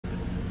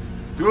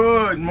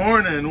Good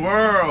morning,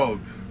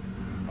 world.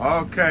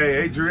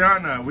 Okay,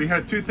 Adriana, we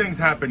had two things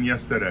happen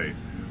yesterday.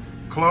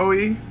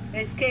 Chloe.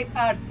 Escape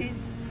artist.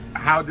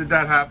 How did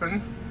that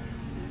happen?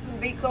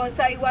 Because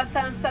I was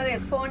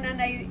answering the phone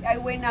and I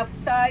went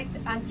outside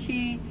and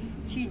she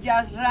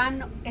just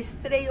ran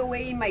straight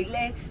away in my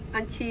legs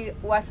and she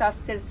was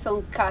after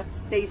some cats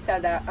they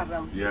said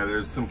around. Yeah,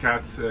 there's some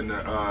cats in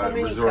a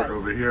resort cats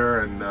over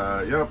here, and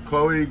yep,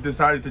 Chloe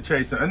decided to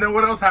chase them. And then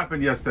what else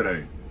happened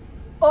yesterday?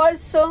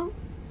 Also,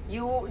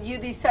 you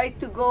decide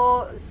to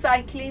go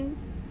cycling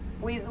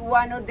with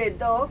one of the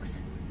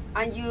dogs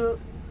and you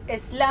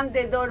slammed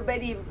the door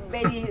very,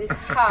 very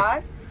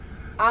hard.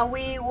 And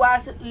we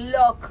was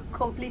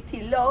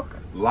completely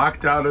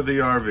locked out of the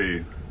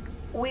RV.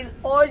 With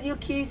all your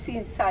keys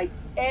inside,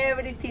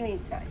 everything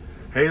inside.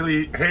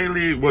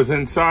 Haley was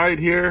inside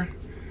here,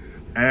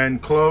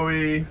 and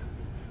Chloe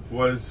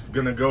was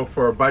gonna go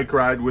for a bike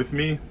ride with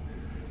me,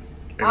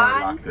 and I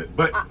locked it.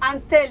 But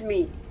and tell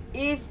me,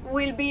 if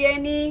will be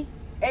any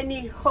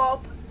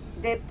hope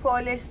the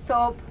police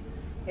stop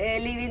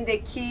leaving the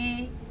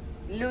key,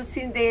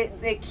 losing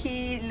the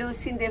key,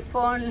 losing the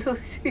phone,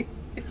 losing.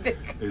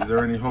 Is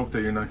there any hope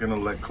that you're not going to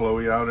let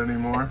Chloe out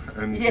anymore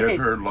and get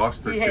her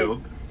lost or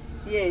killed?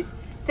 Yes.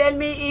 Tell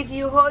me if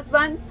your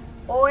husband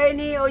or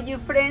any of your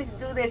friends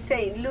do the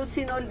same,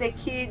 losing all the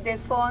keys, the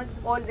phones,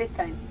 all the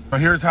time. Well,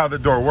 here's how the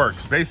door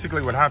works.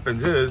 Basically what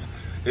happens is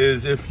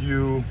if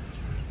you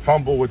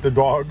fumble with the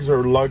dogs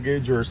or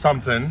luggage or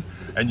something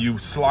and you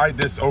slide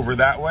this over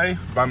that way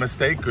by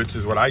mistake, which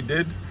is what I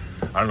did.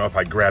 I don't know if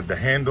I grabbed the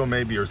handle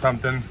maybe or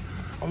something.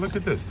 Oh, look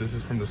at this. This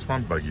is from the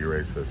Swamp Buggy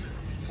races.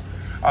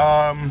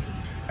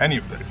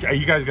 Anyway,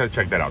 you guys got to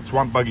check that out,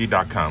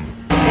 swampbuggy.com.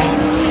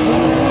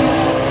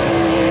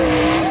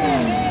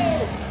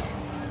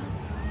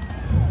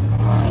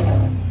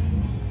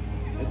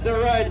 It's all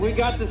right, we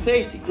got the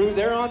safety crew,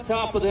 they're on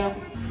top of them.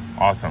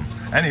 Awesome.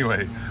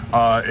 Anyway,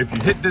 if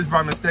you hit this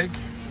by mistake,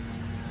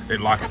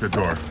 it locks the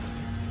door.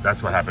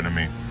 That's what happened to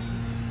me.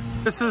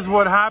 This is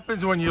what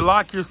happens when you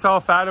lock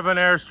yourself out of an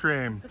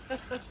Airstream.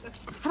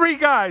 3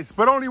 guys,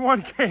 but only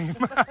 1 came.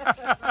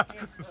 That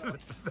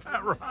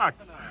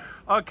rocks.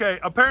 Okay,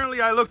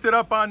 apparently I looked it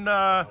up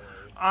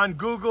on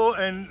Google,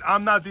 and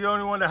I'm not the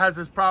only one that has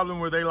this problem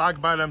where they lock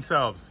by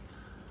themselves.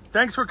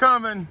 Thanks for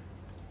coming.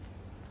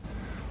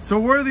 So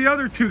where are the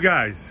other 2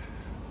 guys?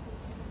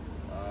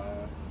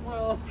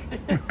 Well,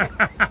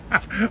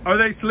 are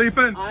they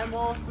sleeping? I'm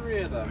all 3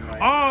 of them right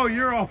now.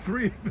 You're all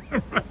 3 of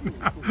them right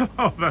now.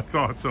 Oh, that's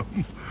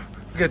awesome.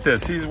 Look at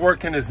this. He's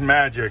working his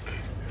magic.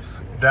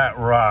 That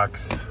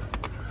rocks.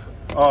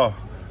 Oh,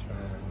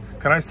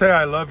 can I say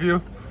I love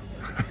you?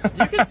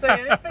 You can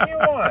say anything you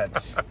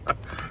want.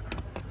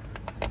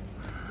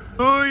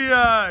 Oh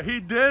yeah,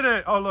 he did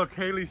it. Oh look,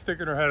 Haley's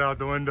sticking her head out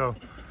the window.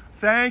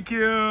 Thank you.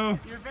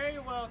 You're very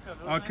welcome.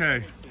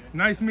 Okay,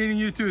 nice meeting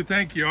you too.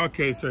 Thank you.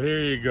 Okay, so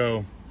here you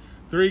go.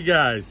 3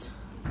 guys.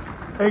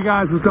 Hey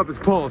guys, what's up? It's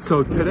Paul.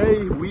 So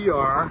today we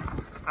are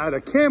at a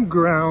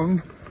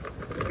campground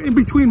in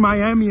between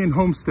Miami and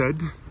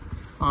Homestead.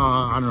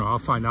 I don't know, I'll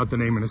find out the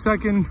name in a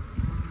second.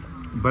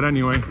 But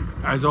anyway,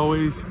 as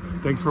always,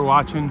 thanks for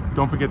watching.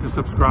 Don't forget to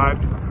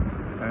subscribe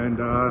and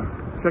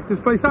check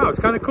this place out. It's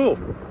kind of cool.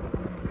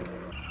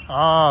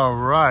 All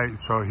right,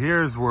 so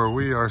here's where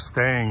we are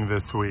staying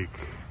this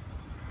week.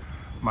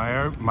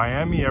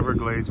 Miami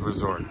Everglades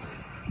Resort.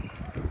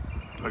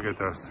 Look at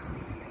this.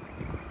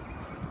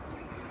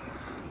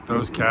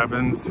 Those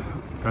cabins,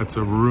 that's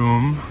a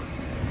room.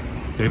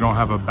 They don't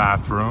have a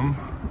bathroom,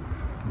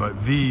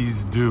 but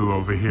these do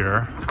over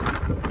here.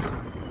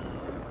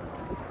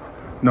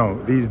 No,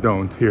 these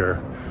don't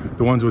here.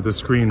 The ones with the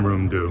screen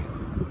room do.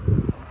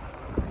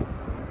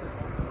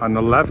 On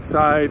the left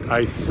side,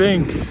 I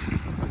think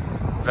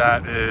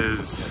that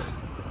is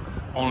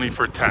only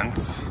for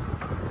tents.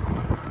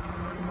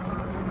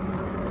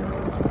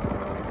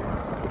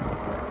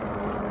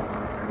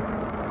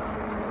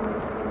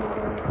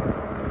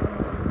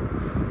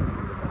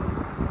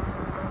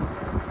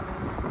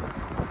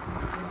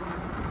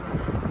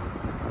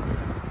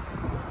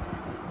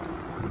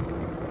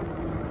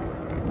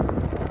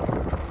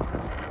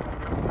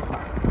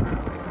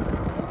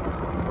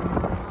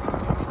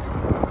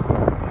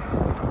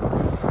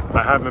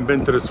 I haven't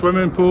been to the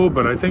swimming pool,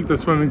 but I think the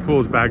swimming pool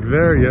is back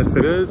there. Yes,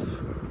 it is.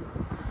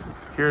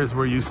 Here's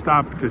where you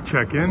stop to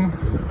check in.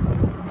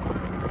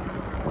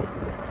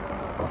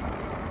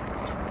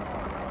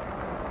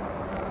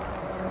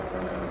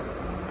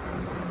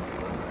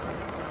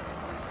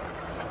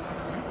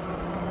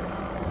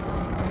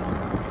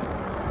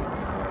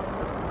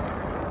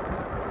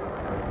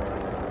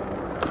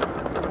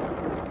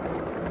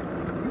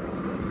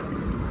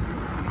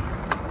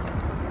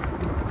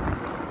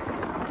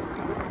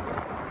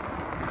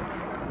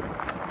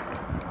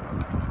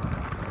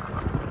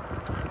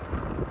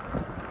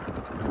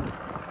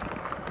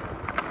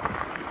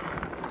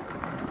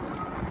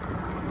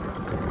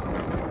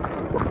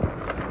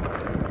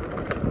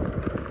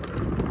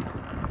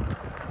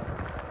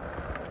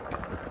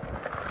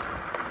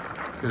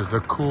 There's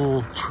a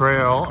cool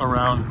trail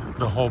around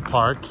the whole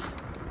park.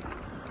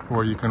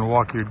 Or you can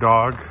walk your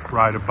dog,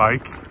 ride a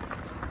bike.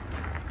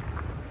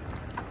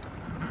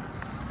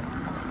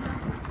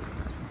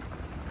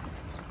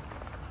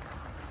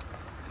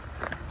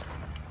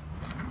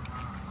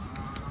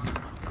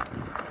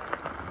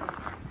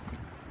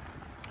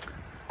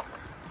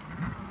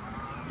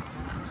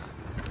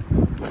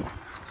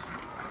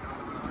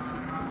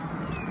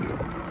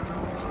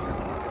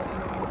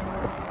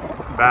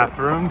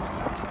 Bathrooms.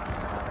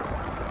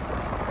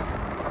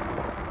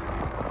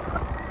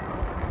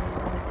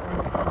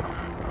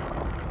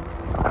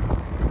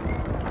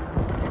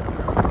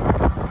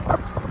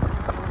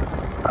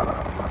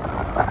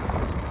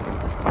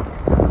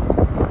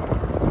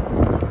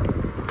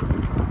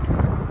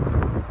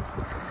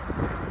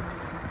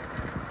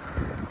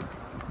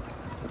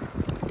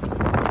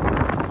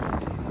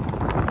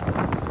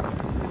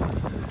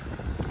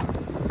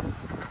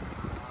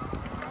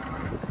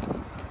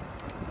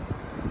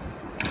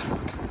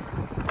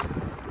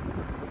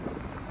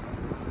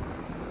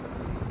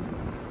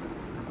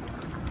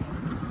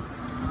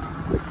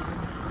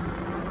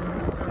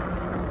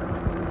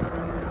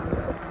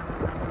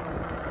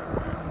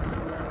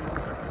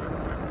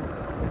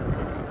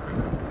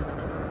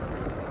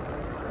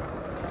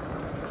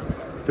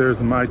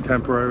 There's my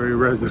temporary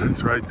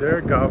residence right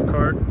there, golf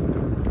cart,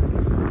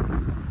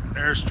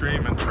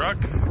 Airstream and truck,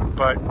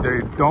 but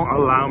they don't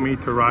allow me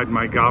to ride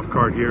my golf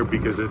cart here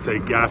because it's a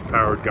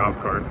gas-powered golf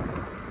cart.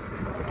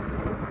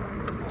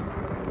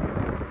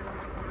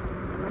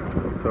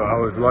 So I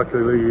was lucky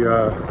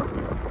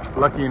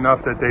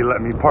enough that they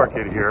let me park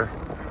it here,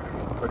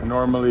 but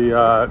normally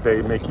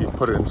they make you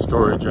put it in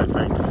storage, I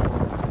think.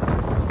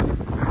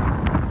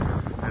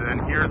 And then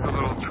here's the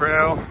little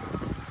trail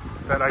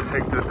that I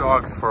take the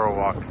dogs for a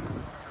walk.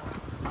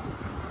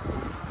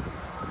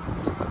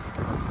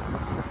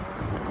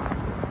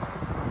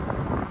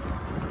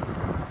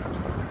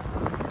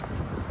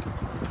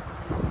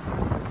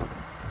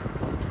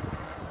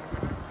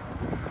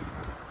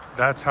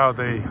 That's how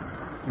they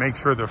make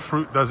sure the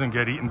fruit doesn't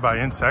get eaten by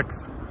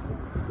insects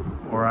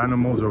or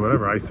animals or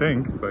whatever, I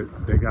think,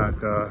 but they got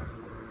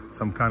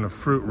some kind of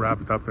fruit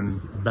wrapped up in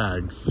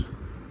bags.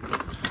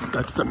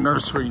 That's the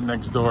nursery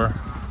next door.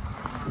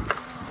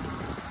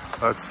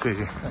 Let's see,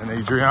 and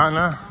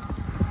Adriana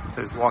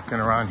is walking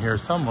around here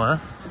somewhere.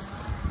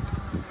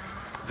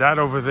 That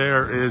over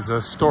there is a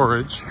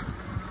storage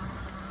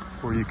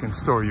where you can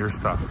store your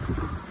stuff.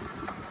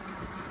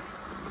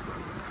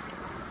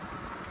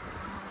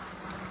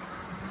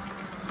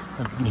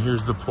 And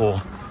here's the pool.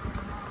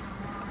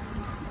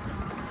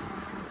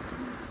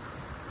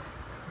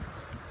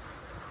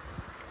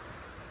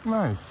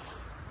 Nice.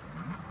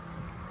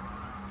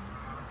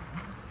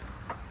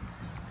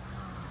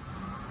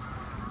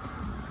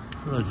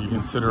 Look, you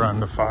can sit around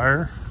the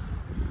fire,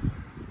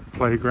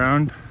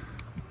 playground,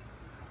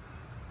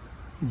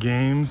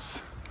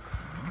 games.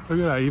 Look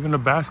at that, even a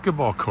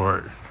basketball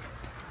court.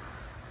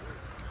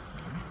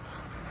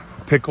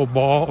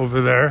 Pickleball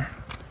over there.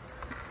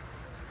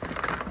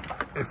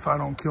 If I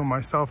don't kill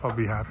myself, I'll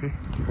be happy.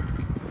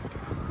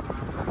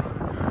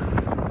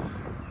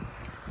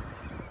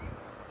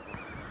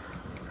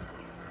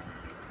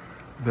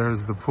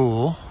 There's the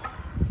pool.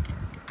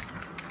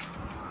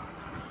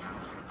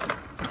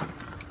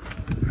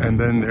 And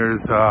then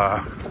there's,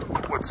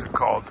 what's it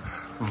called?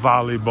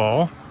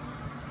 Volleyball.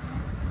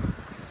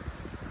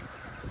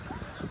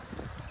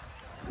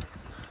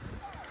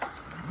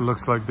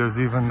 Looks like there's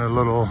even a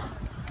little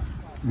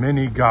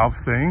mini golf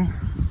thing.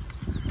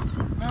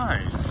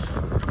 Nice.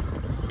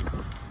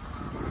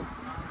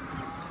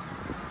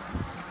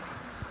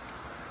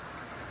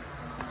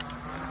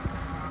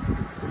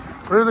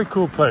 Really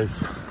cool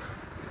place.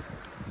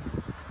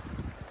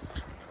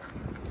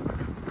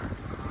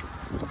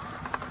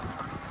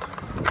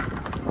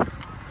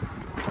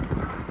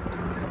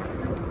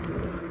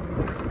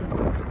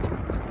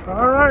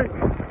 All right.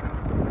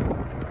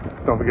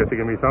 Don't forget to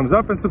give me a thumbs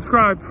up and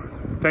subscribe.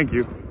 Thank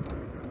you.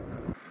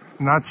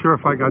 Not sure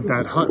if I got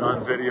that hut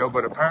on video,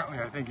 but apparently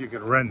I think you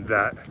can rent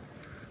that.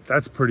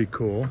 That's pretty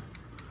cool.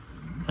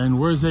 And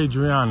where's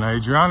Adriana?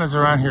 Adriana's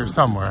around here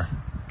somewhere.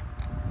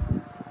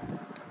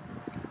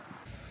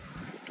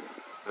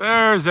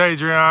 There's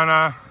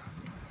Adriana.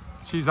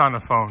 She's on the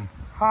phone.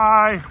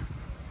 Hi.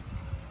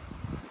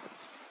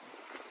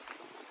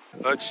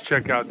 Let's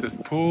check out this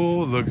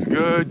pool. Looks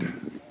good.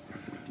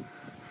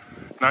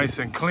 Nice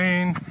and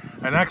clean.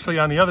 And actually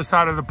on the other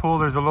side of the pool,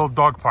 there's a little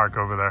dog park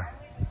over there.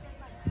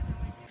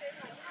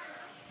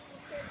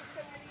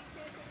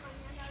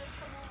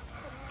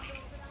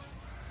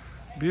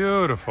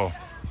 Beautiful.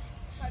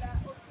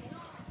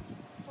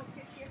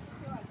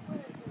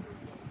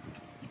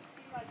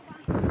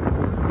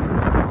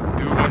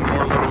 Do one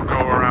more little go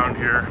around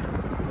here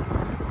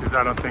because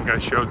I don't think I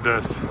showed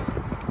this.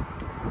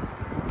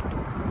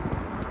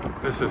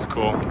 This is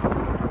cool.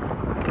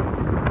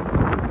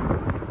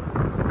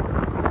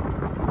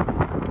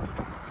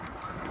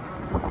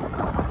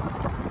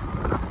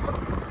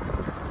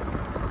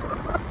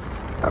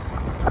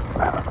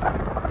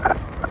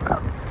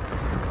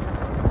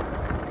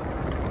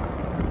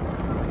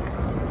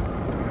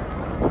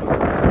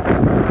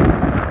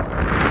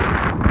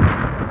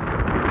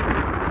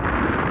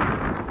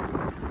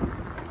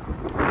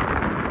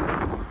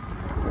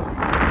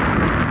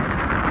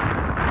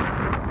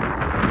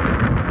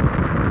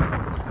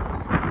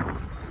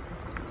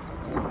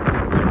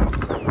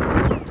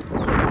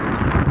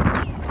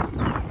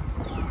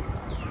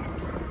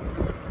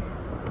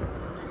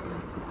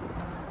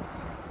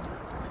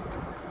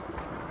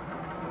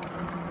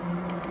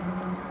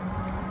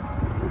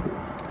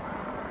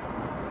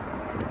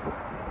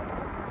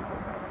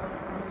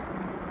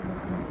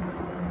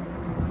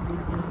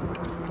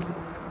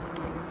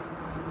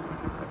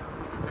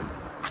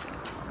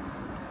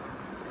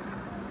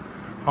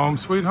 Home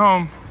sweet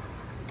home.